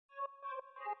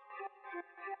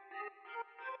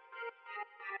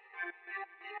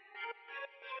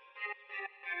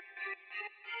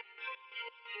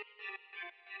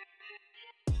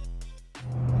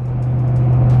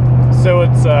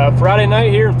It's Friday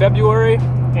night here in February,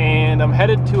 and I'm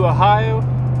headed to Ohio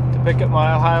to pick up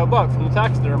my Ohio buck from the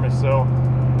taxidermist, so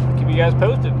I'll keep you guys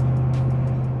posted.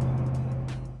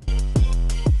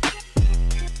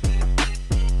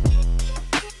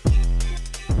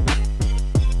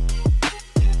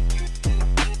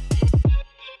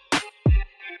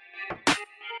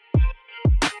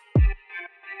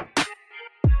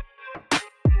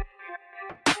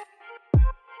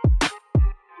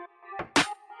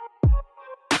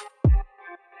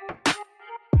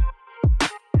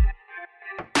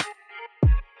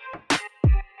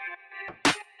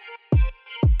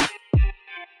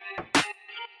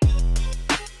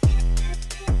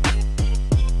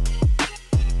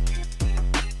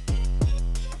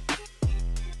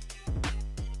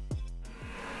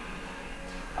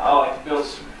 I like to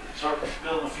start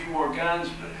building a few more guns,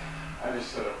 but I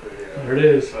just set up there it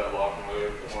is. lock and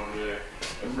load one day.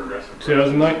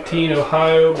 2019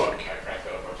 Ohio buck. I've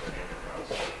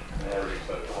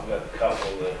got a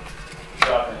couple of the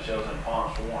shotgun shells in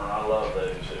Palm Sworn. I love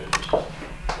those.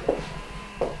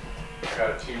 I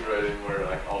got a tube right in where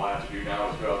like all I have to do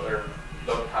now is go out there,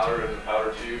 dump powder in the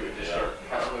powder tube, and just start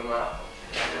counting them out.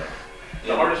 Yeah.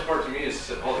 The hardest part to me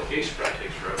is all the case spread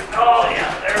takes forever. Oh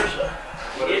yeah, there's a.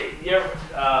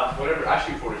 Whatever, I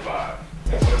shoot 45.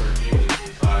 And whatever Jesus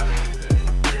decides that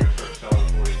you're going to start selling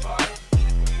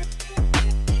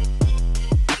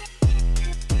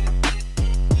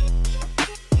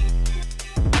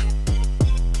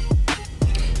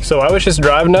 45. So I was just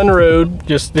driving down the road.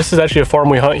 This is actually a farm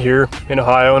we hunt here in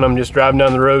Ohio, and I'm just driving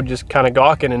down the road, just kind of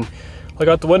gawking, and look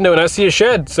out the window and I see a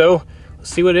shed. So let's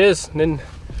see what it is. And then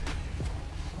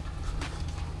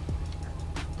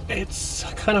it's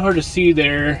kind of hard to see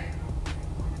there,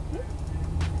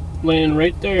 laying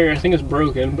right there. I think it's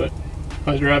broken, but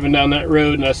I was driving down that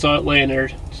road and I saw it laying there,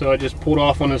 so I just pulled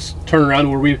off on this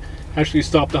turnaround where we actually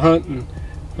stopped the hunt, and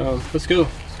let's go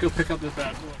pick up this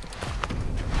bad boy.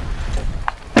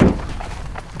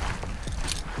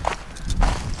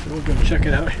 So we'll go check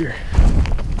it out here.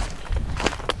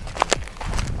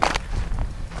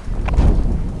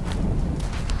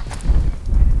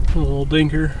 A little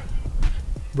dinker,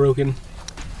 broken.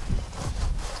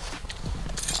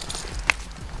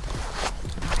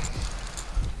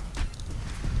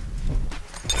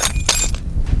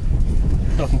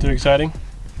 Nothing too exciting,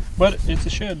 but it's a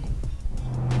shed.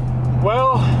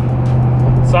 Well,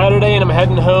 Saturday and I'm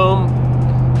heading home.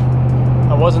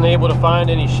 I wasn't able to find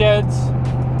any sheds.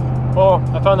 Well,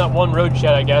 I found that one road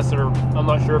shed, I guess, or I'm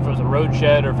not sure if it was a road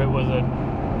shed or if it was a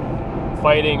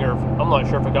fighting, or I'm not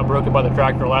sure if it got broken by the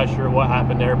tractor last year or what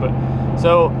happened there. But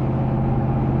so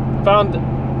found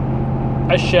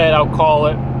a shed, I'll call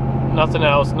it. Nothing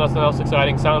else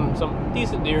exciting. Found some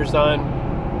decent deer sign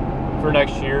for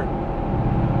next year,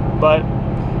 but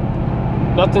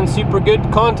nothing super good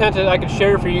content that I could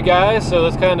share for you guys. So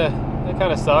that kind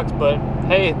of sucks, but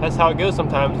hey, that's how it goes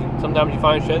sometimes. Sometimes you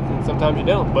find sheds and sometimes you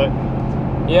don't. But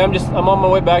yeah, I'm on my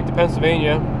way back to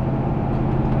Pennsylvania,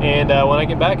 and when I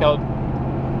get back, I'll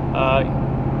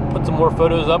put some more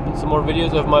photos up and some more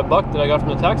videos of my buck that I got from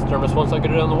the taxidermist once I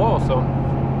get it on the wall. So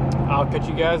I'll catch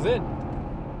you guys in.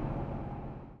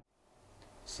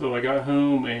 So I got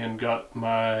home and got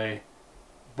my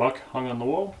buck hung on the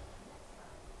wall,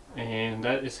 and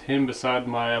that is him beside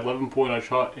my 11 point I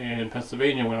shot in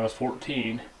Pennsylvania when I was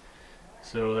 14.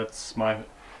 So that's my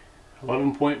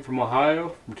 11 point from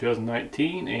Ohio from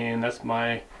 2019, and that's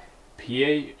my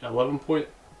PA 11 point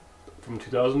from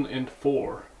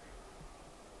 2004.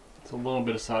 It's a little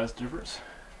bit of size difference.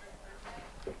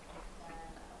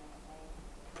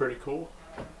 Pretty cool.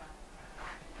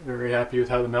 Very happy with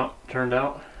how the mount turned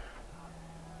out.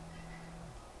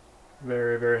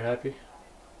 Very, very happy.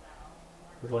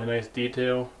 Really nice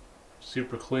detail,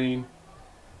 super clean.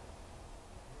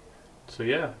 So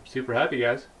yeah, super happy,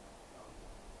 guys.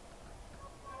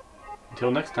 Until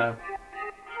next time.